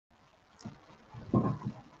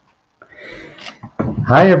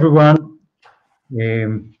Hi, everyone.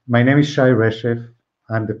 My name is Shai Reshef.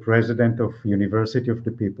 I'm the president of University of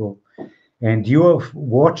the People, and you are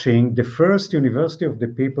watching the first University of the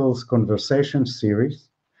People's conversation series,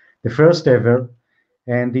 the first ever.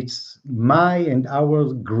 And it's my and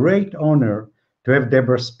our great honor to have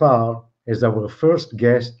Debora Spar as our first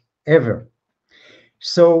guest ever.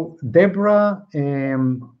 So, Debora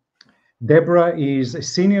is a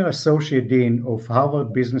senior associate dean of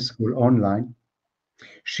Harvard Business School Online.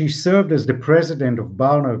 She served as the president of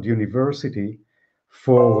Barnard University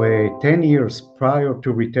for 10 years prior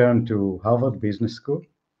to return to Harvard Business School.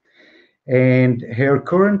 And her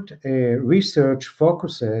current research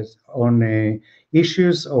focuses on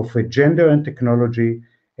issues of gender and technology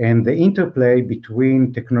and the interplay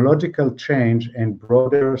between technological change and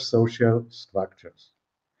broader social structures.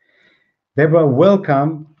 Debora,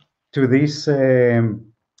 welcome to this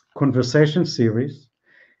conversation series.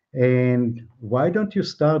 And why don't you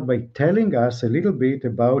start by telling us a little bit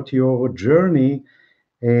about your journey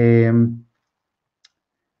to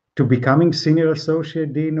becoming Senior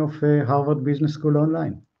Associate Dean of Harvard Business School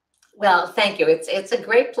Online? Well, thank you. It's a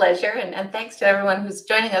great pleasure, and thanks to everyone who's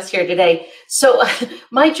joining us here today. So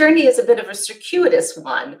my journey is a bit of a circuitous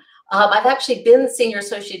one. I've actually been Senior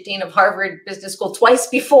Associate Dean of Harvard Business School twice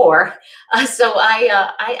before. So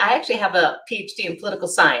I actually have a PhD in political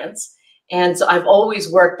science. And so I've always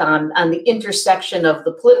worked on the intersection of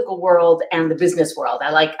the political world and the business world. I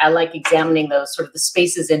like examining those sort of the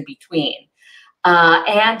spaces in between.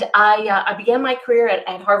 And I began my career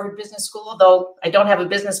at Harvard Business School, although I don't have a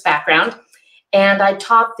business background. And I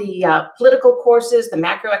taught the political courses, the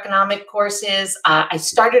macroeconomic courses. I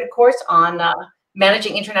started a course on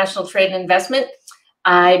managing international trade and investment.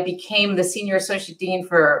 I became the Senior Associate Dean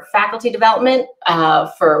for faculty development,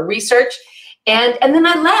 for research. And then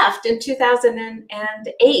I left in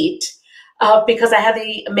 2008 because I had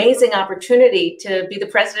the amazing opportunity to be the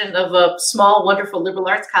president of a small, wonderful liberal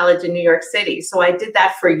arts college in New York City. So I did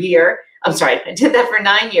that for a year. I did that for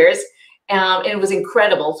 9 years. And it was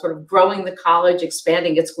incredible, sort of growing the college,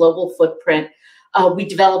 expanding its global footprint. We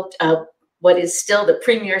developed what is still the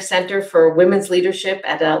premier center for women's leadership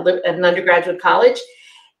at an undergraduate college.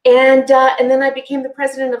 And then I became the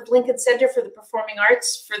president of Lincoln Center for the Performing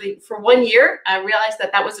Arts for 1 year. I realized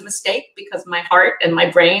that was a mistake because my heart and my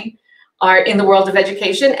brain are in the world of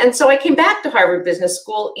education. And so I came back to Harvard Business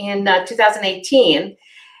School in 2018.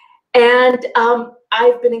 And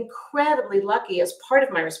I've been incredibly lucky as part of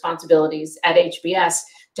my responsibilities at HBS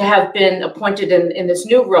to have been appointed in this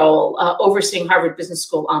new role, overseeing Harvard Business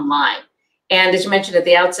School Online. And as you mentioned at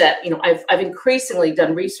the outset, I've increasingly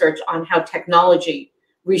done research on how technology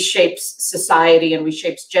reshapes society and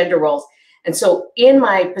reshapes gender roles. And so in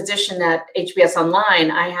my position at HBS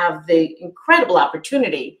Online, I have the incredible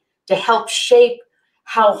opportunity to help shape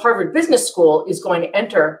how Harvard Business School is going to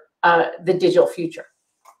enter the digital future.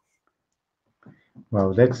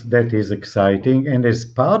 Well, that is exciting. And as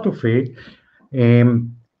part of it,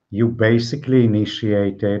 you basically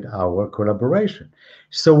initiated our collaboration.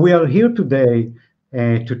 So we are here today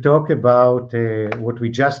to talk about what we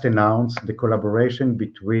just announced, the collaboration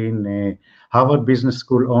between Harvard Business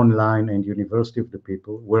School Online and University of the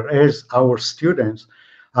People, whereas our students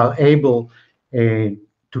are able to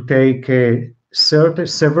take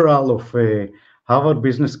several of Harvard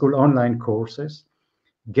Business School Online courses,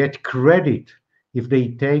 get credit if they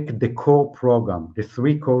take the core program, the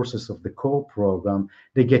 3 courses of the core program,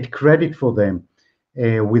 they get credit for them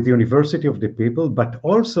with the University of the People, but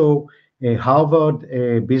also a Harvard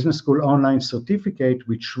Business School Online certificate,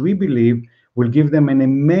 which we believe will give them an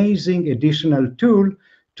amazing additional tool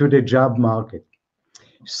to the job market.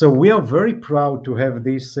 So we are very proud to have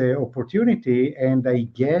this opportunity, and I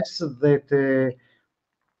guess that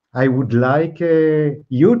I would like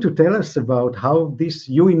you to tell us about how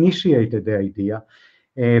you initiated the idea.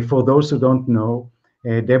 For those who don't know,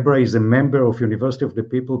 Debora is a member of University of the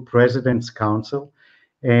People President's Council,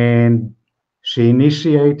 and she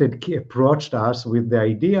approached us with the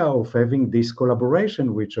idea of having this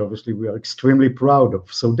collaboration, which obviously we are extremely proud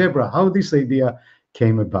of. So Debora, how this idea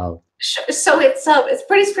came about? Sure. So it's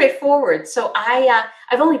pretty straightforward. So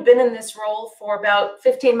I've only been in this role for about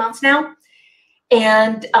 15 months now.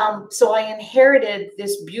 And so I inherited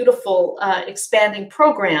this beautiful expanding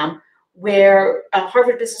program where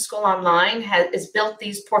Harvard Business School Online has built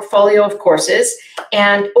these portfolio of courses,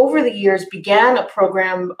 and over the years began a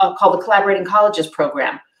program called the Collaborating Colleges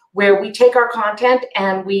program, where we take our content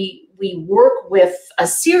and we work with a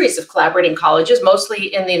series of collaborating colleges,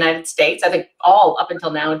 mostly in the United States, I think all up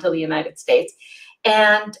until now, until the United States,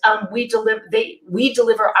 and we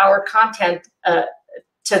deliver our content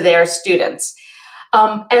to their students.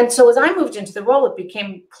 And so as I moved into the role, it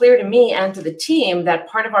became clear to me and to the team that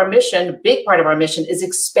part of our mission, a big part of our mission, is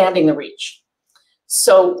expanding the reach.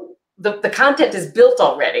 So the content is built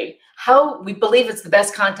already. How we believe it's the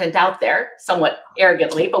best content out there, somewhat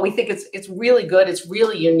arrogantly, but we think it's really good, it's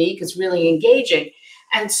really unique, it's really engaging.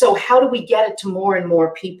 And so how do we get it to more and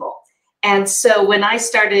more people? And so when I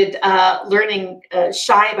started learning,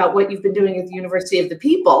 Shai, about what you've been doing at the University of the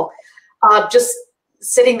People, just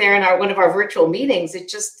sitting there in one of our virtual meetings,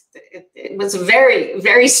 it was a very,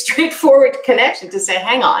 very straightforward connection to say,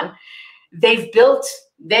 hang on,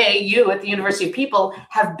 you at the University of People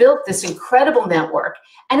have built this incredible network.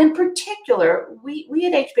 And in particular, we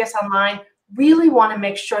at HBS Online really want to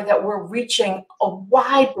make sure that we're reaching a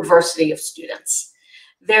wide diversity of students.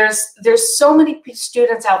 There's so many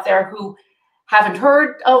students out there who haven't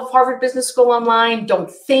heard of Harvard Business School Online, don't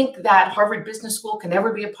think that Harvard Business School can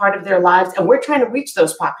ever be a part of their lives. And we're trying to reach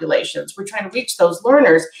those populations. We're trying to reach those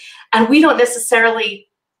learners. And we don't necessarily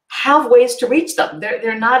have ways to reach them.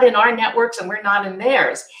 They're not in our networks and we're not in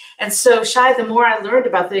theirs. And so, Shai, the more I learned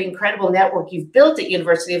about the incredible network you've built at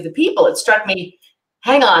University of the People, it struck me,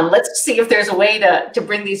 hang on, let's see if there's a way to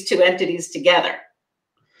bring these two entities together.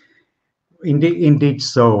 Indeed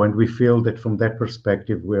so, and we feel that from that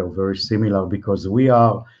perspective we are very similar, because we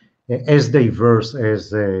are as diverse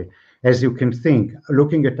as you can think.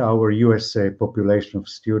 Looking at our US population of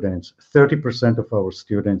students, 30% of our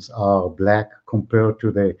students are Black compared to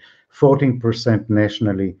the 14%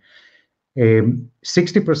 nationally.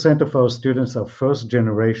 60% of our students are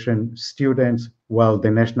first-generation students, while the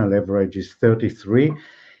national average is 33,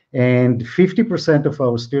 and 50% of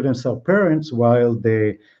our students are parents, while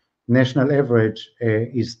the national average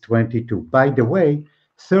is 22. By the way,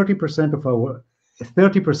 30%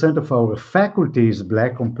 of our faculty is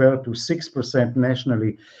Black compared to 6%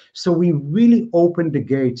 nationally. So we really opened the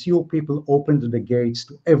gates. Your people opened the gates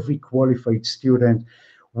to every qualified student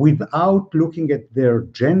without looking at their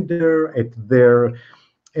gender, at their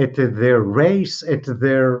race, at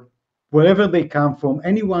their wherever they come from.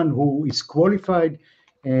 Anyone who is qualified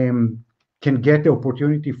can get the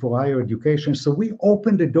opportunity for higher education. So we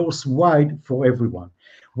open the doors wide for everyone.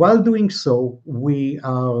 While doing so, we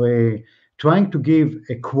are trying to give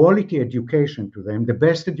a quality education to them, the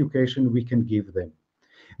best education we can give them.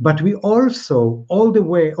 But we also, all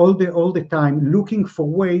the time, looking for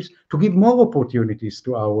ways to give more opportunities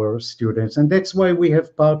to our students. And that's why we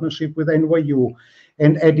have partnership with NYU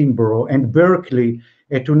and Edinburgh and Berkeley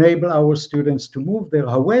to enable our students to move there.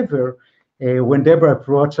 However, when Debora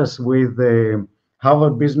approached us with the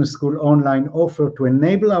Harvard Business School online offer to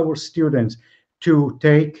enable our students to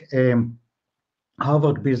take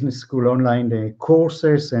Harvard Business School online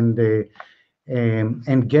courses and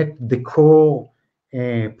get the core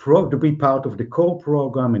to be part of the core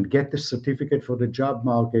program and get the certificate for the job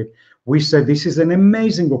market, we said this is an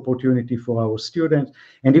amazing opportunity for our students.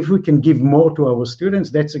 And if we can give more to our students,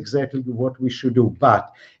 that's exactly what we should do.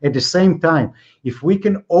 But at the same time, if we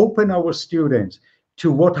can open our students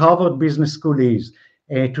to what Harvard Business School is,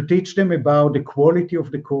 to teach them about the quality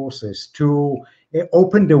of the courses, to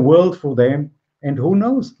open the world for them, and who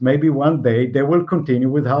knows, maybe one day they will continue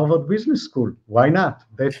with Harvard Business School. Why not?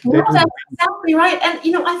 That's exactly right. And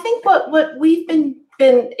I think what we've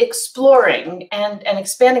been exploring and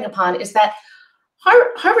expanding upon is that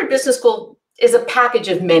Harvard Business School is a package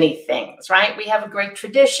of many things, right? We have a great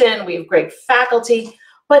tradition, we have great faculty,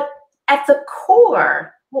 but at the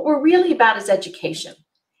core, what we're really about is education.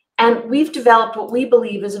 And we've developed what we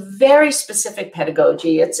believe is a very specific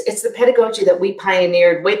pedagogy. It's the pedagogy that we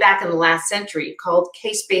pioneered way back in the last century called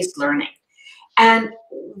case-based learning. And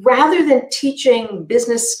rather than teaching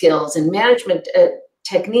business skills and management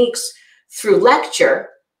techniques through lecture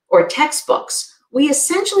or textbooks, we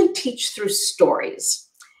essentially teach through stories.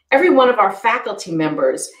 Every one of our faculty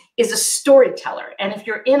members is a storyteller. And if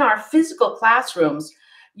you're in our physical classrooms,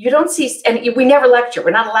 you don't see, and we never lecture.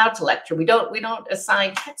 We're not allowed to lecture. We don't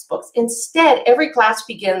assign textbooks. Instead, every class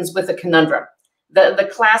begins with a conundrum. The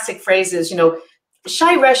classic phrase is,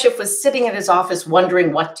 Shai Reshef was sitting in his office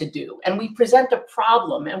wondering what to do. And we present a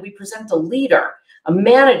problem, and we present a leader, a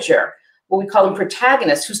manager, what we call a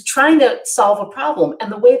protagonist, who's trying to solve a problem. And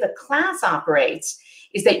the way the class operates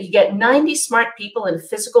is that you get 90 smart people in a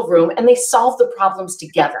physical room, and they solve the problems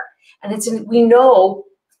together. And we know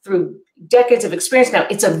through decades of experience now,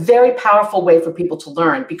 it's a very powerful way for people to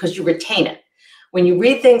learn because you retain it. When you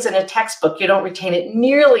read things in a textbook, you don't retain it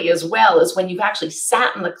nearly as well as when you've actually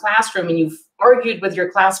sat in the classroom and you've argued with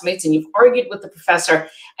your classmates and you've argued with the professor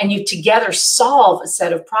and you together solve a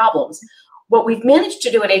set of problems. what we've managed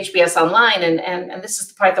to do at HBS Online, and this is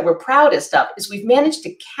the part that we're proudest of, is we've managed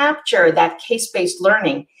to capture that case-based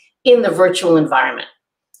learning in the virtual environment.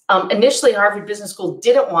 Initially, Harvard Business School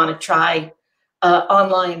didn't want to try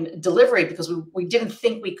online delivery because we didn't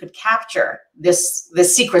think we could capture this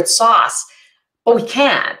secret sauce, but we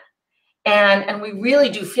can. And we really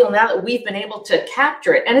do feel now that we've been able to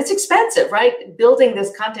capture it. And it's expensive, right? Building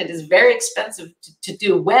this content is very expensive to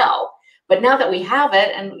do well. But now that we have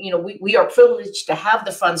it, and we are privileged to have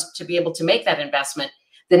the funds to be able to make that investment,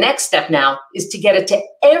 the next step now is to get it to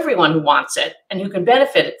everyone who wants it and who can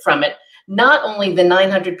benefit from it, not only the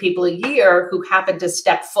 900 people a year who happen to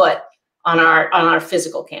step foot on our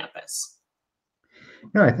physical campus.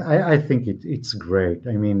 No, I think it's great.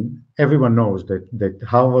 I mean, everyone knows that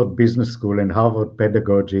Harvard Business School and Harvard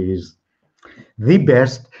pedagogy is the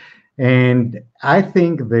best. And I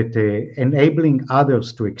think that enabling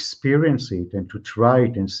others to experience it and to try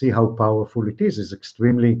it and see how powerful it is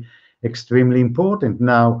extremely, extremely important.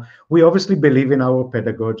 Now, we obviously believe in our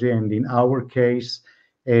pedagogy, and in our case,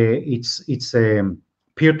 it's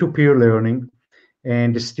peer-to-peer learning.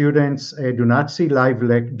 And the students do not see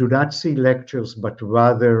lectures, but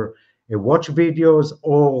rather watch videos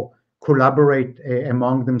or collaborate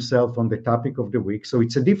among themselves on the topic of the week. So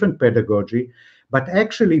it's a different pedagogy, but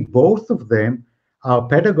actually both of them are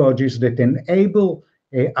pedagogies that enable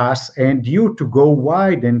us and you to go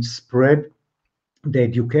wide and spread the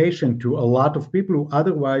education to a lot of people who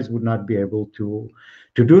otherwise would not be able to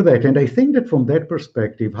do that. And I think that from that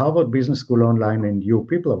perspective, Harvard Business School Online and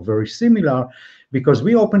UoPeople are very similar, because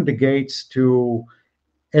we open the gates to,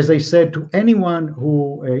 as I said, to anyone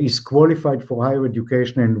who is qualified for higher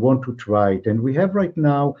education and want to try it. And we have right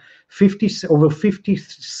now over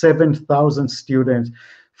 57,000 students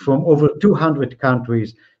from over 200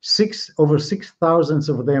 countries. Over 6,000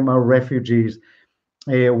 of them are refugees.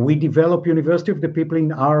 We develop University of the People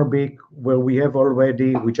in Arabic, where we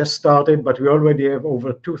just started, but we already have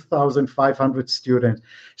over 2,500 students.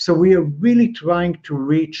 So we are really trying to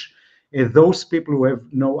reach those people who have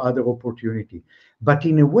no other opportunity. But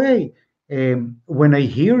in a way, when I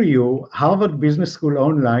hear you, Harvard Business School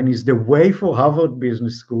Online is the way for Harvard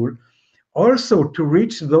Business School also to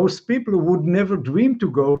reach those people who would never dream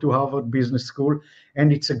to go to Harvard Business School.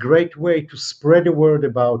 And it's a great way to spread the word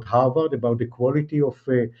about Harvard, about the quality of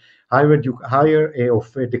the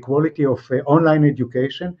quality of online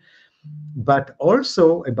education, but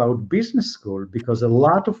also about business school, because a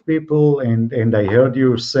lot of people, and I heard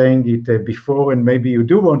you saying it before, and maybe you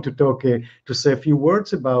do want to talk, to say a few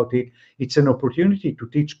words about it. It's an opportunity to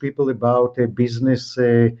teach people about business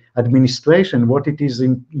administration, what it is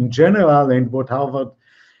in general, and what Harvard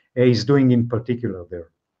is doing in particular there.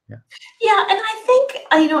 Yeah, and I think,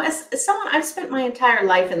 as someone, I've spent my entire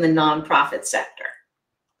life in the nonprofit sector,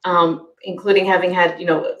 including having had,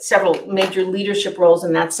 several major leadership roles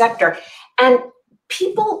in that sector. And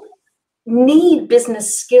people need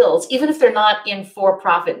business skills, even if they're not in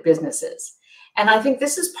for-profit businesses. And I think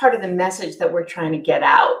this is part of the message that we're trying to get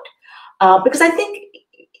out. Because I think,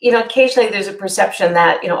 occasionally there's a perception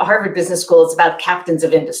that, Harvard Business School is about captains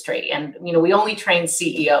of industry, and, we only train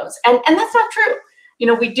CEOs. And that's not true.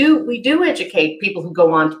 We do educate people who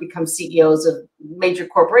go on to become CEOs of major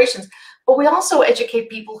corporations, but we also educate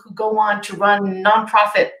people who go on to run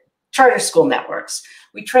nonprofit charter school networks.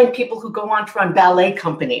 We train people who go on to run ballet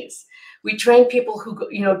companies. We train people who,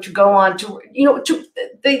 to go on to,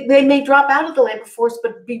 they may drop out of the labor force,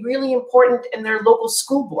 but be really important in their local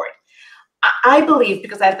school board. I believe,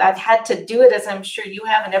 because I've had to do it, as I'm sure you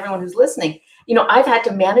have and everyone who's listening, I've had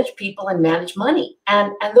to manage people and manage money.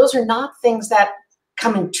 And those are not things that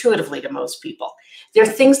come intuitively to most people. They're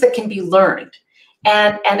things that can be learned.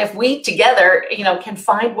 And if we together, can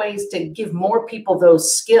find ways to give more people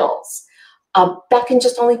those skills, that can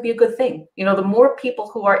just only be a good thing. The more people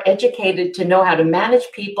who are educated to know how to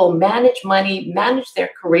manage people, manage money, manage their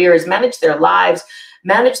careers, manage their lives,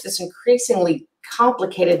 manage this increasingly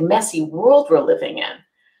complicated, messy world we're living in.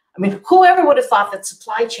 I mean, whoever would have thought that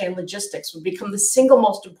supply chain logistics would become the single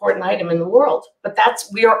most important item in the world? But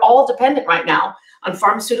we are all dependent right now on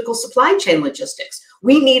pharmaceutical supply chain logistics.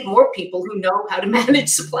 We need more people who know how to manage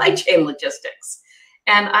supply chain logistics.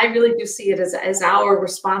 And I really do see it as our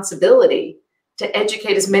responsibility to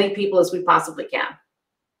educate as many people as we possibly can.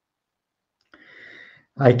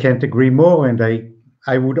 I can't agree more. And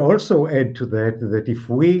I would also add to that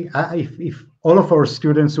if all of our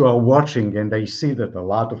students who are watching, and I see that a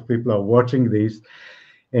lot of people are watching this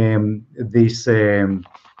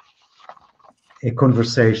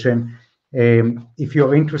conversation, if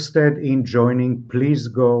you're interested in joining, please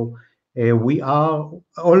go We are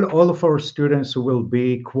all of our students who will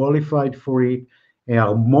be qualified for it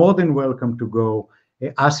are more than welcome to go.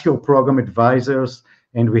 Ask your program advisors,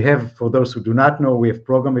 and we have, for those who do not know, we have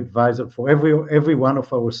program advisor for every one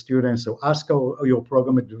of our students. So ask your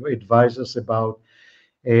program advisors about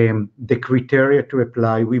the criteria to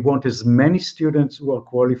apply. We want as many students who are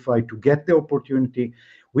qualified to get the opportunity.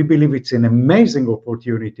 We believe it's an amazing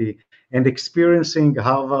opportunity, and experiencing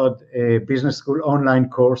Harvard Business School online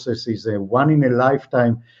courses is a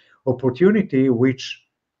one-in-a-lifetime opportunity, which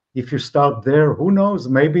if you start there, who knows,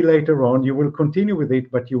 maybe later on you will continue with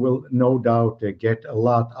it, but you will no doubt get a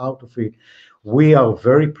lot out of it. We are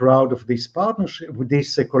very proud of this partnership, with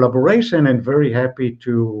this collaboration, and very happy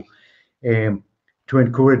um, to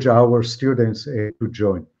encourage our students to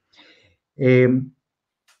join. You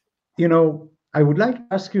know, I would like to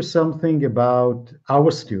ask you something about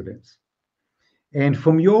our students. And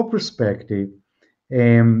from your perspective,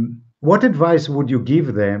 what advice would you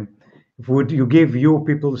give them? Would you give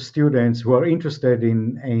UoPeople's students who are interested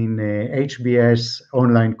in HBS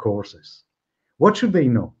online courses? What should they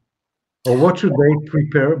know, or what should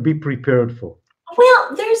they be prepared for?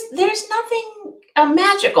 Well, there's nothing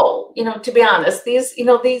magical, to be honest.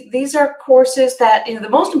 These are courses that, the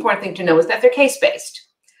most important thing to know is that they're case-based.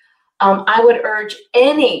 I would urge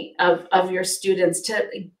any of your students to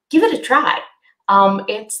give it a try.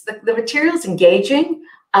 It's the material's engaging.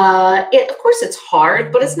 Of course, it's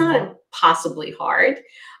hard, but it's not impossibly hard.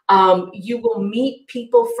 You will meet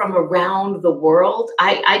people from around the world.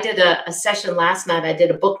 I did a session last night. I did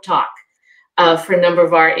a book talk for a number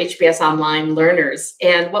of our HBS online learners.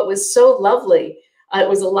 And what was so lovely, it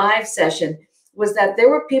was a live session, was that there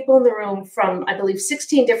were people in the room from, I believe,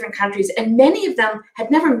 16 different countries, and many of them had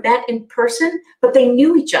never met in person, but they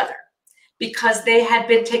knew each other because they had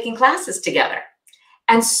been taking classes together.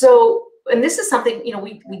 And so, and this is something,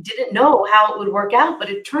 we didn't know how it would work out, but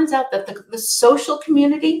it turns out that the social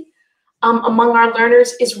community among our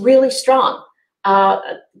learners is really strong.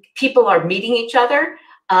 People are meeting each other.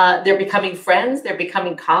 They're becoming friends, they're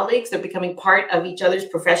becoming colleagues, they're becoming part of each other's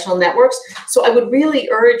professional networks. So I would really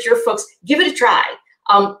urge your folks, give it a try.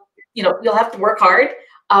 You'll have to work hard,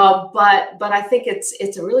 but I think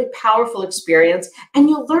it's a really powerful experience, and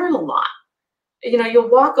you'll learn a lot. You'll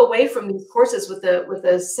walk away from these courses with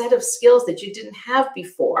a set of skills that you didn't have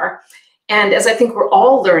before. And as I think we're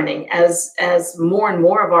all learning, as more and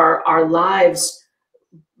more of our lives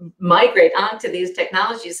migrate onto these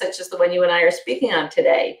technologies, such as the one you and I are speaking on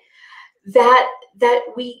today, that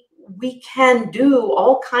we can do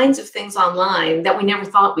all kinds of things online that we never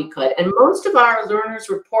thought we could. And most of our learners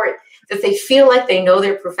report that they feel like they know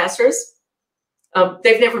their professors.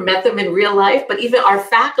 They've never met them in real life, but even our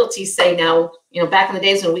faculty say now, back in the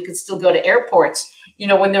days when we could still go to airports,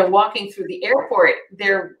 when they're walking through the airport,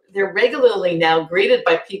 they're regularly now greeted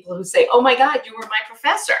by people who say, "Oh my God, you were my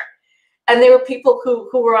professor." And there were people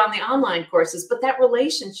who were on the online courses, but that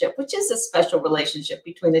relationship, which is a special relationship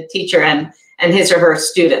between a teacher and his or her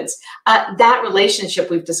students, that relationship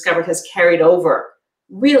we've discovered has carried over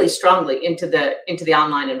really strongly into the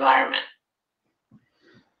online environment.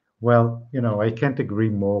 Well, I can't agree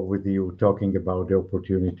more with you talking about the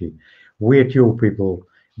opportunity. We at UoPeople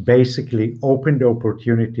basically open the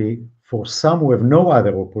opportunity for some who have no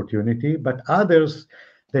other opportunity, but others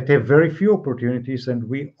that have very few opportunities, and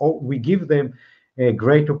we give them a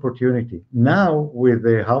great opportunity. Now, with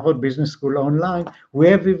the Harvard Business School online, we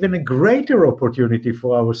have even a greater opportunity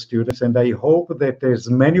for our students, and I hope that as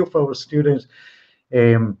many of our students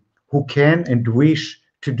who can and wish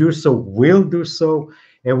to do so will do so.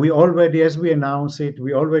 And we already, as we announce it,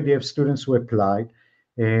 we already have students who applied,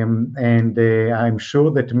 and I'm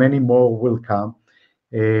sure that many more will come.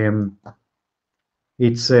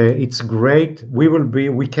 It's great.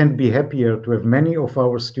 We can't be happier to have many of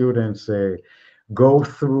our students go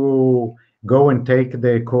and take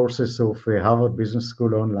the courses of Harvard Business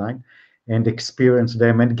School online and experience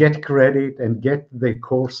them and get credit and get the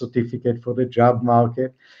course certificate for the job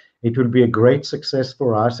market. It will be a great success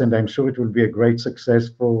for us, and I'm sure it will be a great success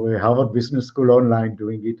for Harvard Business School online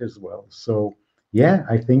doing it as well. So yeah,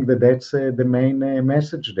 I think that's the main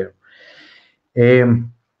message there.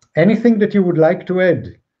 Anything that you would like to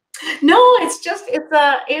add? No,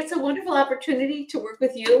 it's a wonderful opportunity to work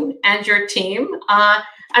with you and your team.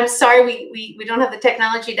 I'm sorry we don't have the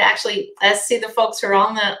technology to actually see the folks who are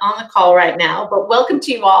on the call right now, but welcome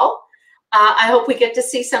to you all. I hope we get to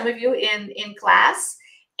see some of you in class,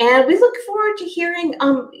 and we look forward to hearing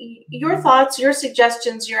your thoughts, your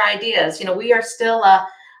suggestions, your ideas. We are still a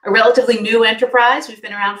relatively new enterprise. We've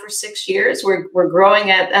been around for 6 years. We're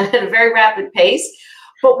growing at a very rapid pace.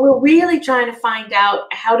 But we're really trying to find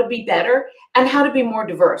out how to be better and how to be more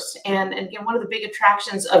diverse. And again, one of the big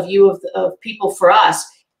attractions of UoPeople for us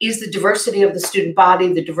is the diversity of the student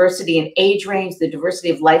body, the diversity in age range, the diversity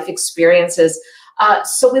of life experiences.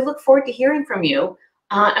 So we look forward to hearing from you,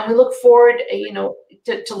 and we look forward,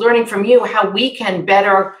 to learning from you how we can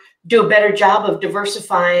do a better job of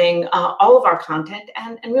diversifying all of our content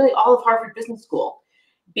and really all of Harvard Business School,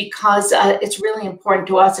 because it's really important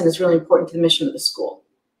to us and it's really important to the mission of the school.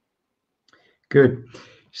 Good.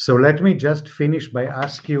 So let me just finish by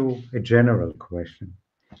asking you a general question.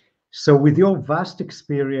 So with your vast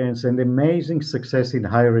experience and amazing success in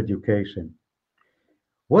higher education,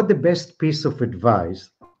 what the best piece of advice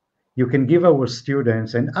you can give our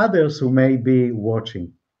students and others who may be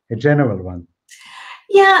watching? A general one.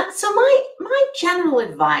 Yeah, so my general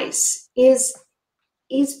advice is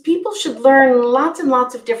people should learn lots and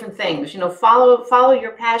lots of different things. Follow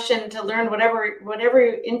your passion to learn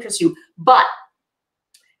whatever interests you, but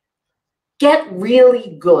get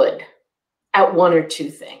really good at one or two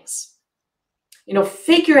things.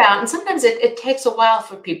 Figure out, and sometimes it takes a while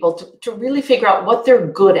for people to really figure out what they're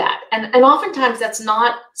good at. And oftentimes that's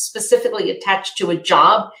not specifically attached to a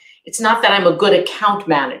job. It's not that I'm a good account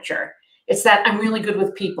manager. It's that I'm really good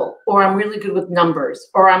with people, or I'm really good with numbers,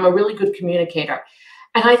 or I'm a really good communicator.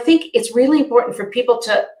 And I think it's really important for people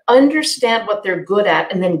to understand what they're good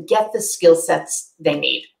at and then get the skill sets they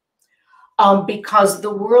need. Because the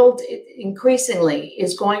world increasingly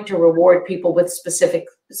is going to reward people with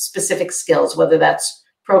specific skills, whether that's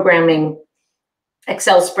programming,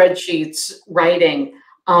 Excel spreadsheets, writing,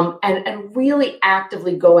 and really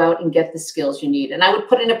actively go out and get the skills you need. And I would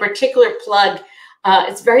put in a particular plug.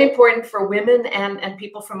 It's very important for women and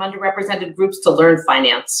people from underrepresented groups to learn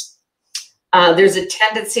finance. There's a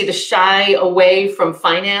tendency to shy away from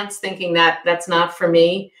finance, thinking that that's not for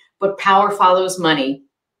me, but power follows money.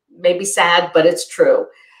 Maybe sad, but it's true.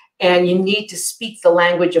 And you need to speak the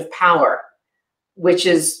language of power, which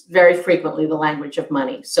is very frequently the language of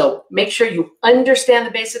money. So make sure you understand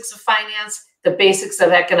the basics of finance, the basics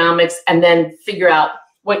of economics, and then figure out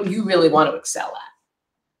what you really want to excel at.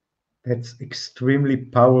 That's extremely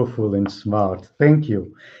powerful and smart. Thank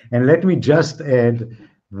you. And let me just add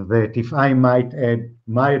that, if I might add,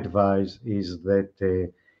 my advice is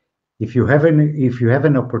that if you have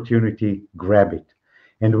an opportunity, grab it.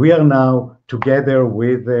 And we are now together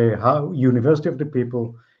with University of the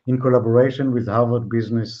People, in collaboration with Harvard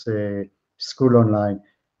Business School Online,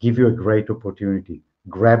 give you a great opportunity.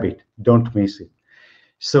 Grab it. Don't miss it.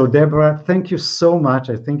 So Debora, thank you so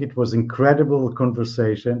much. I think it was incredible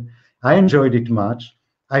conversation. I enjoyed it much.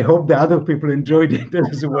 I hope the other people enjoyed it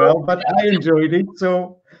as well, but I enjoyed it.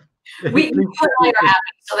 So we are happy,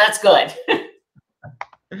 so that's good.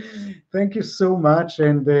 Thank you so much.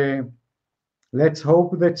 And let's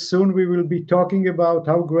hope that soon we will be talking about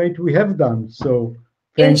how great we have done. So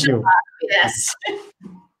thank you. Yes.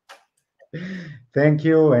 Thank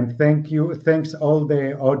you, and thanks all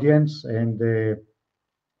the audience, and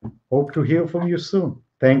hope to hear from you soon.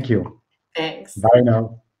 Thank you. Thanks. Bye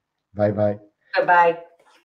now. Bye-bye. Bye-bye.